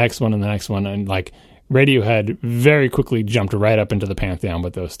album and the next one and the next one, and like Radiohead very quickly jumped right up into the pantheon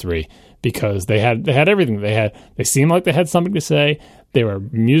with those three, because they had everything. They seemed like they had something to say. They were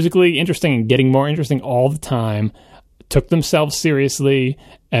musically interesting and getting more interesting all the time, took themselves seriously,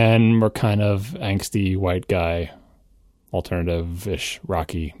 and were kind of angsty white guy, alternative-ish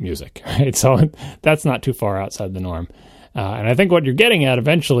rocky music, right? So that's not too far outside the norm. And I think what you're getting at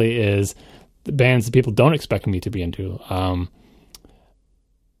eventually is the bands that people don't expect me to be into.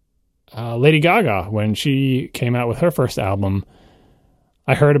 Lady Gaga, when she came out with her first album,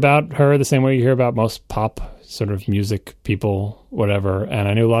 I heard about her the same way you hear about most pop sort of music people, whatever. And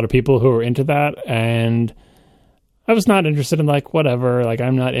I knew a lot of people who were into that, and I was not interested in like whatever. Like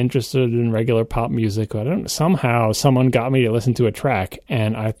I'm not interested in regular pop music. Somehow someone got me to listen to a track,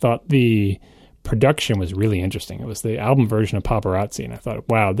 and I thought the production was really interesting. It was the album version of Paparazzi, and I thought,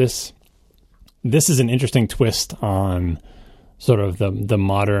 wow, this is an interesting twist on sort of the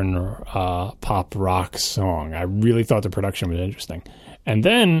modern pop rock song. I really thought the production was interesting. And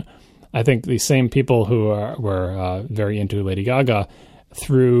then I think the same people who were very into Lady Gaga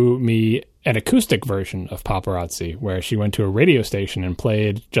threw me an acoustic version of Paparazzi, where she went to a radio station and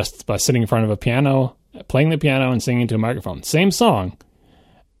played just by sitting in front of a piano, playing the piano and singing to a microphone. Same song.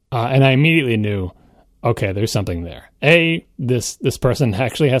 And I immediately knew, okay, there's something there. A, this person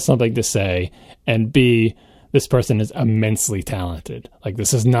actually has something to say, and B, this person is immensely talented. Like,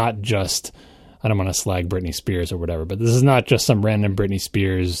 this is not just, I don't want to slag Britney Spears or whatever, but this is not just some random Britney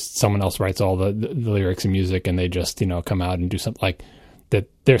Spears, someone else writes all the lyrics and music and they just, come out and do something. Like, that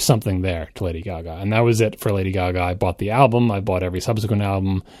there's something there to Lady Gaga. And that was it for Lady Gaga. I bought the album. I bought every subsequent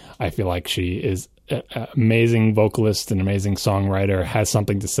album. I feel like she is an amazing vocalist, an amazing songwriter, has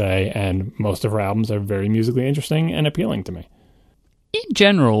something to say, and most of her albums are very musically interesting and appealing to me. In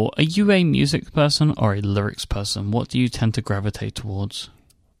general, are you a music person or a lyrics person? What do you tend to gravitate towards?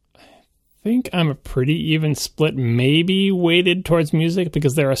 I think I'm a pretty even split, maybe weighted towards music,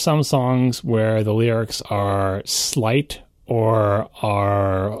 because there are some songs where the lyrics are slight or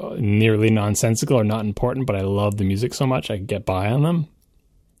are nearly nonsensical or not important, but I love the music so much I can get by on them.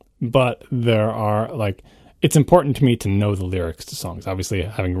 But there are, like, it's important to me to know the lyrics to songs. Obviously,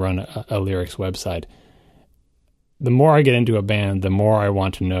 having run a lyrics website, the more I get into a band, the more I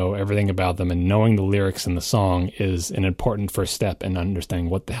want to know everything about them, and knowing the lyrics in the song is an important first step in understanding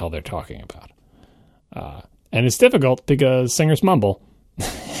what the hell they're talking about. And it's difficult because singers mumble,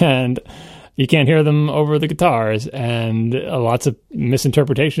 and you can't hear them over the guitars, and lots of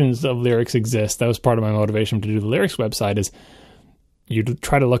misinterpretations of lyrics exist. That was part of my motivation to do the lyrics website, is you'd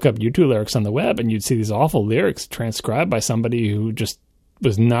try to look up U2 lyrics on the web, and you'd see these awful lyrics transcribed by somebody who just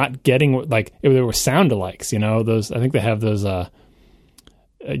was not getting, like, there were sound-alikes, you know, those, I think they have those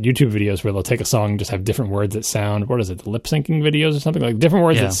YouTube videos where they'll take a song and just have different words that sound, what is it, the lip-syncing videos or something, like different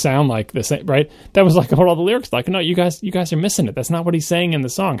words that sound like the same, right? That was like what all the lyrics like. No, you guys are missing it. That's not what he's saying in the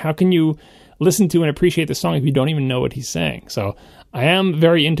song. How can you listen to and appreciate the song if you don't even know what he's saying? So I am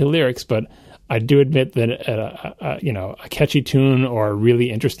very into lyrics, but I do admit that a catchy tune or a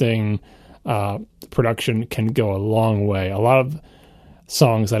really interesting production can go a long way. A lot of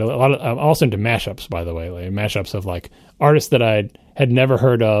songs I'm also into mashups, by the way, like mashups of like artists that I had never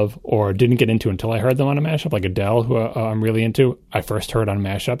heard of or didn't get into until I heard them on a mashup, like Adele, who I'm really into. I first heard on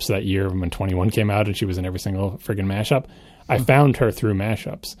mashups that year when 21 came out, and she was in every single friggin' mashup. I found her through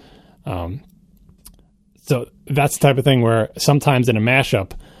mashups. So that's the type of thing where sometimes in a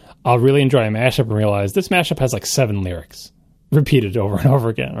mashup, I'll really enjoy a mashup and realize this mashup has like 7 lyrics repeated over and over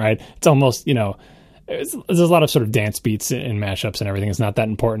again, right? It's almost, there's a lot of sort of dance beats in mashups and everything. It's not that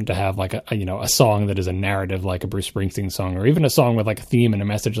important to have like a song that is a narrative like a Bruce Springsteen song, or even a song with like a theme and a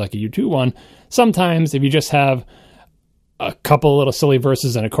message like a U2 one. Sometimes if you just have a couple little silly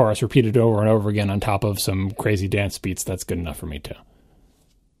verses and a chorus repeated over and over again on top of some crazy dance beats, that's good enough for me too.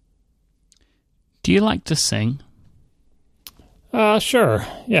 Do you like to sing? Sure.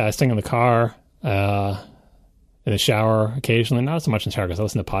 Yeah, I sing in the car, in the shower occasionally. Not so much in the shower because I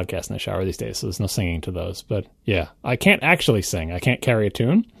listen to podcasts in the shower these days, so there's no singing to those. But yeah, I can't actually sing. I can't carry a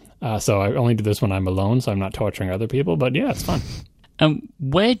tune. So I only do this when I'm alone, so I'm not torturing other people. But yeah, it's fun.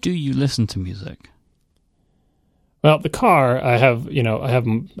 Where do you listen to music? Well, the car, I have an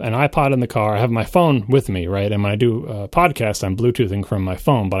iPod in the car. I have my phone with me, right? And when I do podcasts, I'm Bluetoothing from my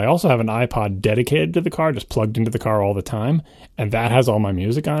phone. But I also have an iPod dedicated to the car, just plugged into the car all the time. And that has all my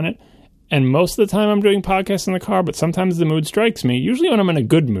music on it. And most of the time I'm doing podcasts in the car, but sometimes the mood strikes me, usually when I'm in a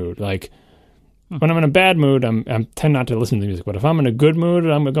good mood. Like, when I'm in a bad mood, I tend not to listen to the music. But if I'm in a good mood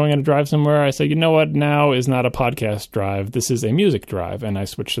and I'm going on a drive somewhere, I say, you know what, now is not a podcast drive. This is a music drive. And I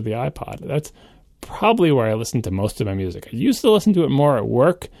switch to the iPod. That's probably where I listen to most of my music. I used to listen to it more at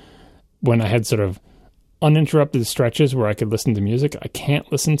work when I had sort of uninterrupted stretches where I could listen to music. I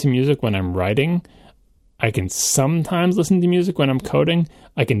can't listen to music when I'm writing. I can sometimes listen to music when I'm coding.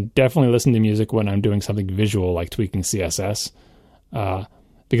 I can definitely listen to music when I'm doing something visual like tweaking CSS,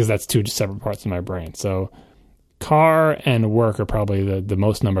 because that's 2 separate parts of my brain. So car and work are probably the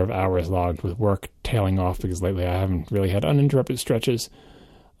most number of hours logged, with work tailing off because lately I haven't really had uninterrupted stretches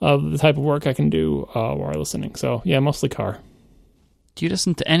of the type of work I can do while listening. So yeah, mostly car. Do you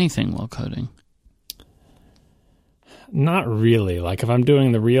listen to anything while coding? Not really. Like if I'm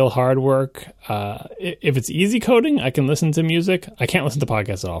doing the real hard work, if it's easy coding, I can listen to music. I can't listen to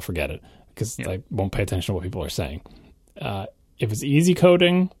podcasts at all. Forget it, because I won't pay attention to what people are saying. If it's easy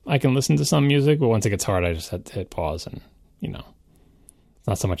coding, I can listen to some music, but once it gets hard, I just have to hit pause, and it's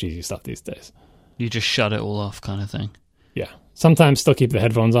not so much easy stuff these days. You just shut it all off kind of thing. Yeah. Sometimes still keep the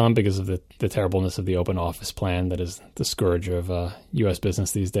headphones on because of the terribleness of the open office plan that is the scourge of U.S.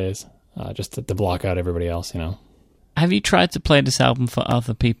 business these days, just to block out everybody else, Have you tried to play this album for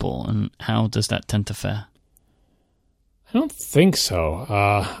other people, and how does that tend to fare? I don't think so.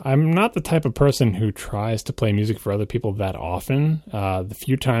 I'm not the type of person who tries to play music for other people that often. The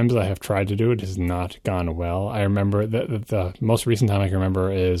few times I have tried to do it has not gone well. I remember the most recent time I can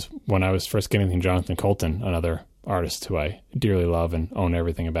remember is when I was first getting Jonathan Coulton, another artist who I dearly love and own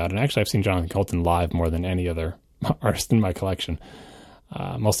everything about. And actually, I've seen Jonathan Coulton live more than any other artist in my collection,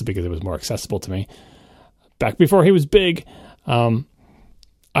 mostly because it was more accessible to me. Back before he was big,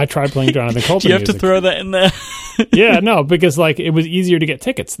 I tried playing Jonathan Coulton you have music. to throw that in there. Yeah, no, because like it was easier to get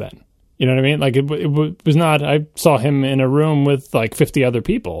tickets then. You know what I mean? Like it was not. I saw him in a room with like 50 other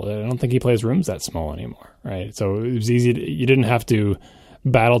people. I don't think he plays rooms that small anymore, right? So it was easy. You didn't have to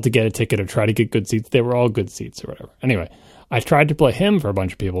battle to get a ticket or try to get good seats. They were all good seats or whatever. Anyway, I tried to play him for a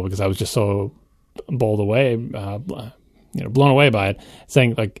bunch of people because I was just so blown away by it.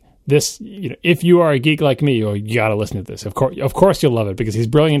 Saying like this, if you are a geek like me, you got to listen to this. Of course, you'll love it because he's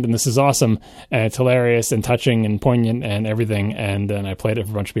brilliant and this is awesome and it's hilarious and touching and poignant and everything. And then I played it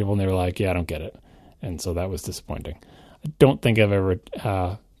for a bunch of people and they were like, "Yeah, I don't get it," and so that was disappointing. I don't think I've ever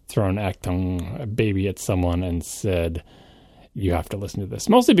thrown Achtung Baby at someone and said, "You have to listen to this."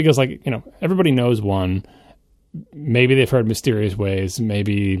 Mostly because, like, everybody knows one. Maybe they've heard Mysterious Ways,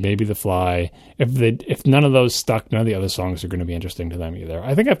 maybe The Fly. If none of those stuck, none of the other songs are going to be interesting to them either.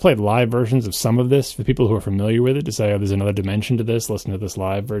 I think I've played live versions of some of this for people who are familiar with it to say, "Oh, there's another dimension to this. Listen to this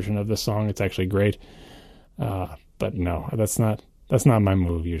live version of this song. It's actually great." But no, that's not my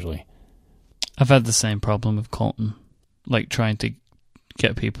move usually. I've had the same problem with Colton, like trying to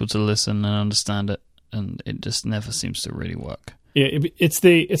get people to listen and understand it, and it just never seems to really work. Yeah, it's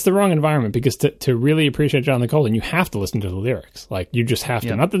the wrong environment because to really appreciate Jonathan Colton, you have to listen to the lyrics. Like, you just have to.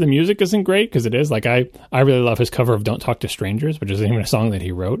 Yeah. Not that the music isn't great, because it is. Like, I really love his cover of "Don't Talk to Strangers," which isn't even a song that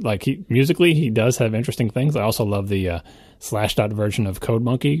he wrote. Like, musically, he does have interesting things. I also love the Slashdot version of Code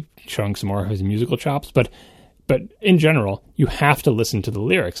Monkey, showing some more of his musical chops. But in general, you have to listen to the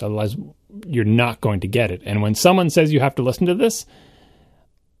lyrics. Otherwise, you're not going to get it. And when someone says you have to listen to this,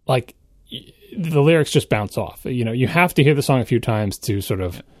 like, the lyrics just bounce off. You have to hear the song a few times to sort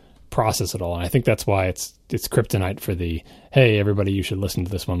of process it all. And I think that's why it's kryptonite for the, "Hey, everybody, you should listen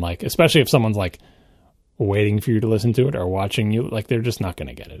to this one." Like, especially if someone's like waiting for you to listen to it or watching you, like, they're just not going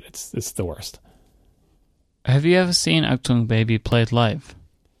to get it. It's the worst. Have you ever seen Achtung Baby played live?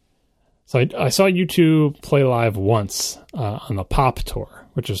 So I saw U2 play live once on the Pop Tour,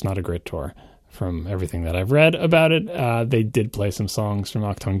 which is not a great tour. From everything that I've read about it, they did play some songs from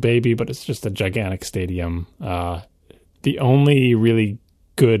Achtung Baby, but it's just a gigantic stadium. The only really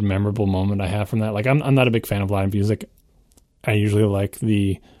good, memorable moment I have from that, like, I'm not a big fan of live music. I usually like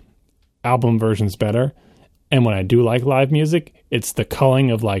the album versions better. And when I do like live music, it's the culling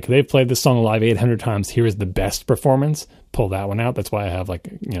of, like, they've played this song live 800 times. Here is the best performance. Pull that one out. That's why I have, like,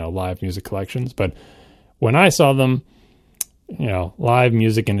 live music collections. But when I saw them, live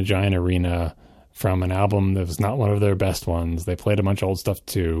music in a giant arena from an album that was not one of their best ones. They played a bunch of old stuff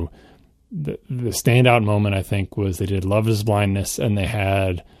too. The standout moment, I think, was they did "Love Is Blindness," and they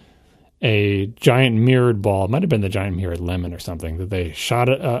had a giant mirrored ball. It might have been the giant mirrored lemon or something that they shot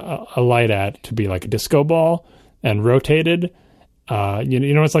a light at to be like a disco ball and rotated.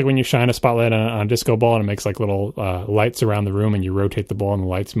 It's like when you shine a spotlight on a disco ball and it makes like little lights around the room and you rotate the ball and the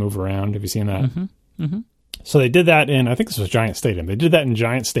lights move around. Have you seen that? Mm-hmm. Mm-hmm. So they did that I think this was Giant Stadium. They did that in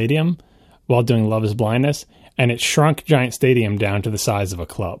Giant Stadium while doing "Love Is Blindness," and it shrunk Giant Stadium down to the size of a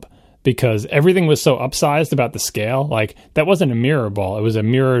club because everything was so upsized about the scale. Like, that wasn't a mirror ball. It was a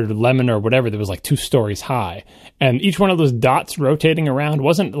mirrored lemon or whatever that was like 2 stories high. And each one of those dots rotating around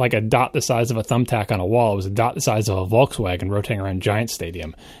wasn't like a dot the size of a thumbtack on a wall. It was a dot the size of a Volkswagen rotating around Giant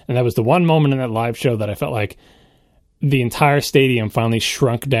Stadium. And that was the one moment in that live show that I felt like the entire stadium finally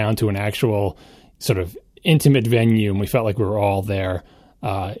shrunk down to an actual sort of intimate venue, and we felt like we were all there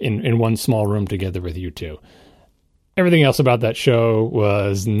in one small room together with U2. Everything else about that show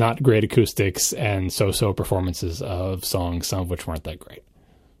was not great acoustics and so-so performances of songs, some of which weren't that great.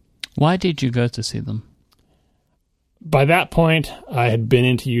 Why did you go to see them? By that point, I had been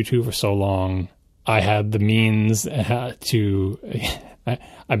into U2 for so long. I had the means to...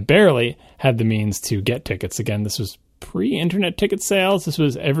 I barely had the means to get tickets. Again, this was pre-internet ticket sales. This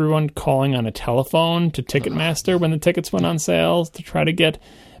was everyone calling on a telephone to Ticketmaster when the tickets went on sale to try to get...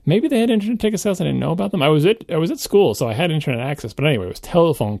 Maybe they had internet ticket sales. I didn't know about them. I was at school, so I had internet access. But anyway, it was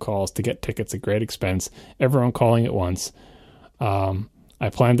telephone calls to get tickets at great expense. Everyone calling at once. I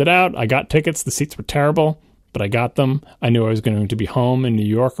planned it out. I got tickets. The seats were terrible, but I got them. I knew I was going to be home in New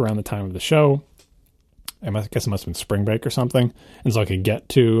York around the time of the show. I guess it must have been spring break or something. And so I could get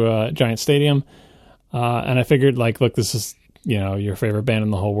to Giant Stadium. And I figured, like, look, this is, your favorite band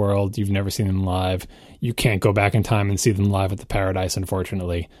in the whole world. You've never seen them live. You can't go back in time and see them live at the Paradise,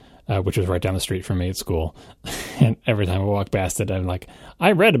 unfortunately, which was right down the street from me at school. And every time I walk past it, I'm like,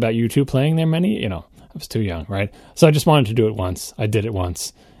 I read about U2 playing there I was too young, right? So I just wanted to do it once. I did it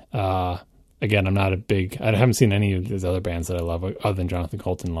once. Again, I haven't seen any of these other bands that I love other than Jonathan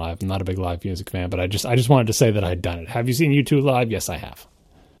Colton live. I'm not a big live music fan, but I just wanted to say that I'd done it. Have you seen U2 live? Yes, I have.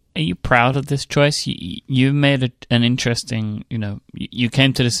 Are you proud of this choice? You made an interesting, you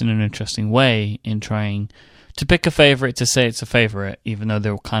came to this in an interesting way in trying to pick a favorite to say it's a favorite, even though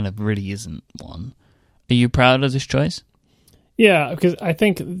there kind of really isn't one. Are you proud of this choice? Yeah, because I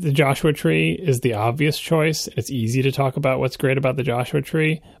think the Joshua Tree is the obvious choice. It's easy to talk about what's great about the Joshua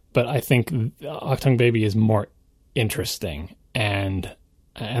Tree, but I think Achtung Baby is more interesting. And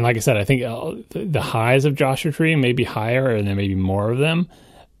like I said, I think the highs of Joshua Tree may be higher, and there may be more of them,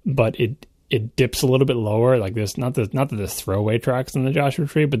 but it dips a little bit lower. Like there's not that there's throwaway tracks in the Joshua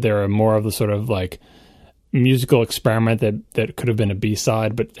Tree, but there are more of the sort of like musical experiment that could have been a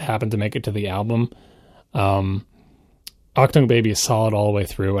B-side, but happened to make it to the album. Achtung Baby is solid all the way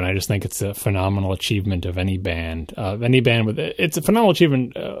through, and I just think it's a phenomenal achievement of any band. It's a phenomenal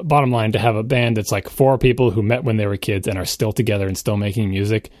achievement, bottom line, to have a band that's like 4 people who met when they were kids and are still together and still making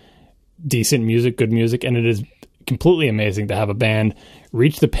music, decent music, good music, and it is completely amazing to have a band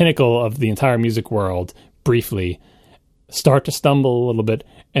reach the pinnacle of the entire music world briefly, start to stumble a little bit,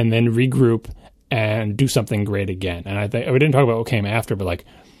 and then regroup and do something great again. And I think we didn't talk about what came after, but like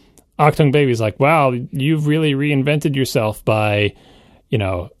Achtung Baby is like, wow, you've really reinvented yourself by,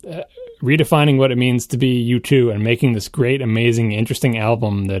 redefining what it means to be U2 and making this great, amazing, interesting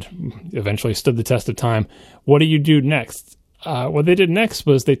album that eventually stood the test of time. What do you do next? What they did next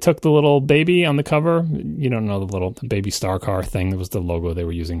was they took the little baby on the cover. You don't know the little baby star car thing. That was the logo they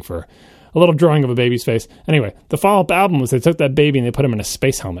were using for a little drawing of a baby's face. Anyway, the follow-up album was they took that baby and they put him in a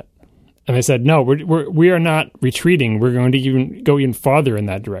space helmet. And they said, no, we are not retreating. We're going to go even farther in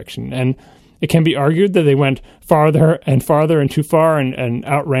that direction. And it can be argued that they went farther and too far and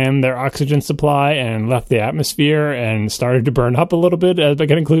outran their oxygen supply and left the atmosphere and started to burn up a little bit by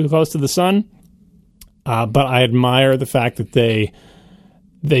getting close to the sun. But I admire the fact that they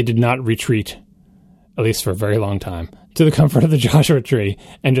did not retreat, at least for a very long time, to the comfort of the Joshua Tree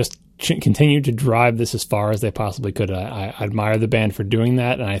and just continue to drive this as far as they possibly could. I admire the band for doing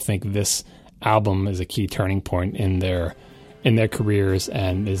that, and I think this album is a key turning point in their careers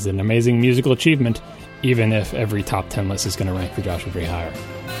and is an amazing musical achievement, even if every top 10 list is going to rank the Joshua Tree higher.